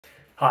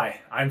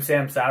Hi, I'm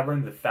Sam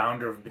Sabrin, the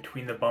founder of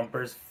Between the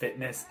Bumpers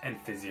Fitness and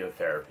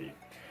Physiotherapy.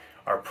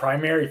 Our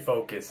primary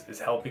focus is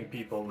helping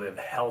people live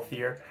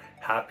healthier,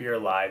 happier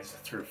lives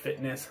through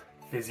fitness,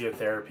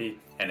 physiotherapy,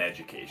 and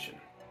education.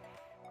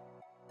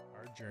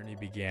 Our journey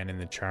began in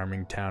the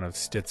charming town of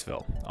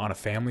Stittsville, on a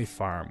family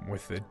farm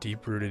with a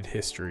deep-rooted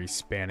history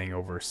spanning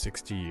over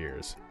 60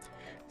 years.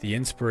 The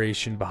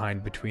inspiration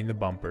behind Between the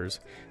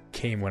Bumpers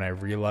came when I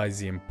realized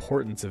the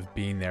importance of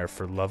being there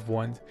for loved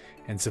ones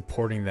and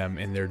supporting them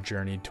in their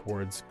journey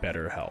towards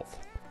better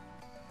health.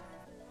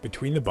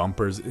 Between the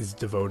Bumpers is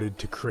devoted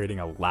to creating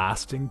a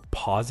lasting,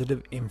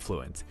 positive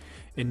influence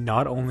in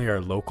not only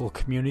our local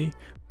community,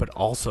 but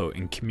also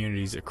in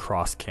communities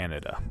across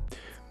Canada.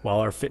 While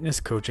our fitness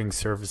coaching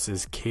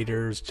services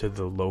caters to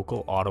the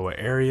local Ottawa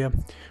area,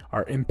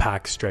 our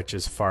impact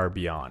stretches far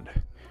beyond,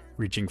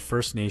 reaching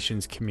First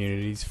Nations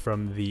communities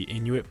from the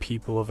Inuit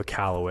people of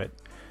Iqaluit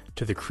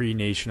to the Cree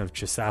Nation of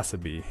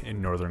Chisasibi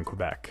in northern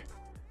Quebec.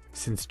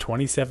 Since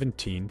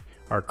 2017,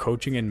 our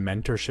coaching and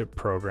mentorship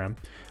program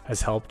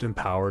has helped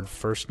empower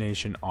First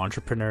Nation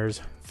entrepreneurs,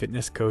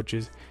 fitness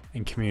coaches,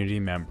 and community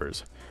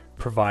members,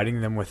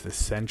 providing them with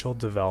essential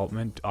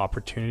development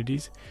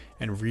opportunities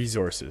and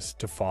resources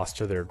to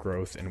foster their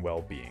growth and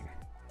well-being.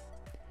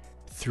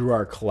 Through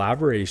our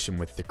collaboration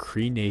with the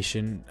Cree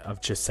Nation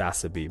of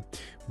Chisasibi,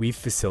 we've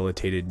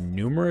facilitated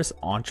numerous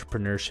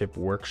entrepreneurship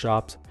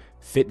workshops,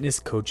 fitness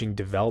coaching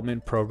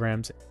development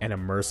programs, and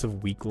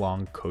immersive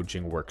week-long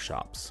coaching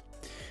workshops.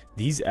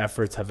 These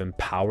efforts have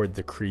empowered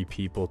the Cree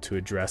people to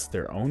address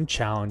their own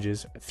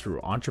challenges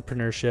through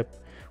entrepreneurship,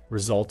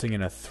 resulting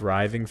in a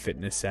thriving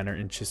fitness center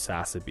in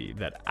Chisasibi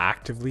that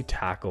actively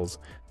tackles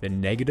the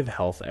negative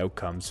health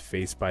outcomes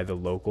faced by the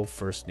local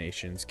First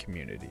Nations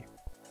community.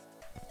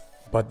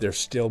 But there's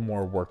still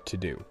more work to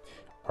do.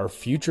 Our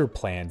future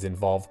plans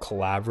involve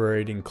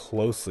collaborating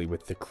closely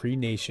with the Cree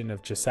Nation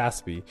of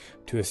Chisasibi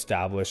to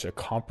establish a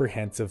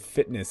comprehensive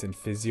fitness and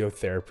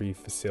physiotherapy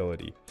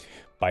facility.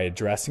 By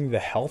addressing the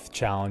health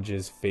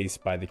challenges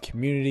faced by the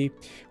community,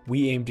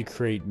 we aim to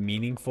create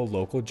meaningful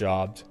local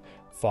jobs,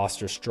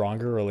 foster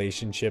stronger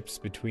relationships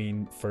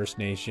between First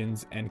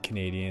Nations and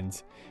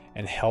Canadians,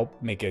 and help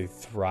make a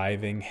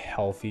thriving,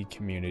 healthy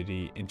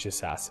community in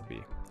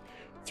Chisasibi.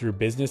 Through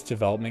business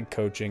development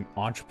coaching,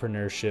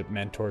 entrepreneurship,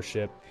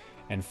 mentorship,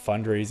 and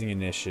fundraising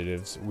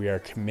initiatives, we are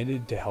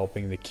committed to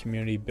helping the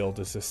community build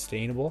a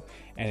sustainable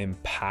and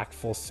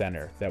impactful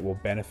center that will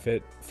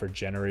benefit for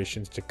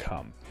generations to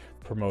come,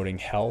 promoting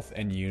health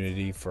and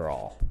unity for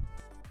all.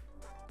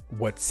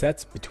 What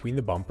sets Between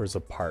the Bumpers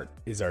apart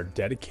is our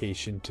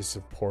dedication to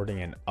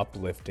supporting and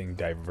uplifting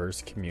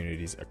diverse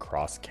communities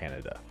across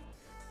Canada.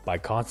 By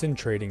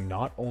concentrating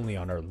not only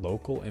on our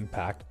local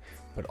impact,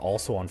 but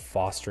also on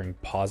fostering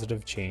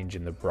positive change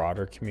in the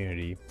broader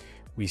community,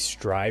 we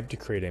strive to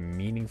create a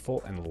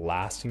meaningful and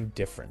lasting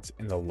difference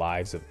in the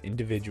lives of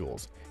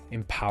individuals,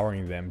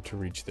 empowering them to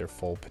reach their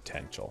full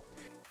potential.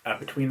 At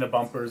Between the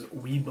Bumpers,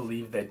 we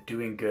believe that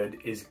doing good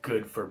is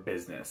good for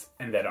business,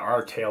 and that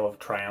our tale of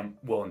triumph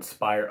will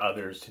inspire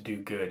others to do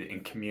good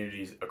in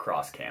communities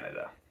across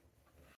Canada.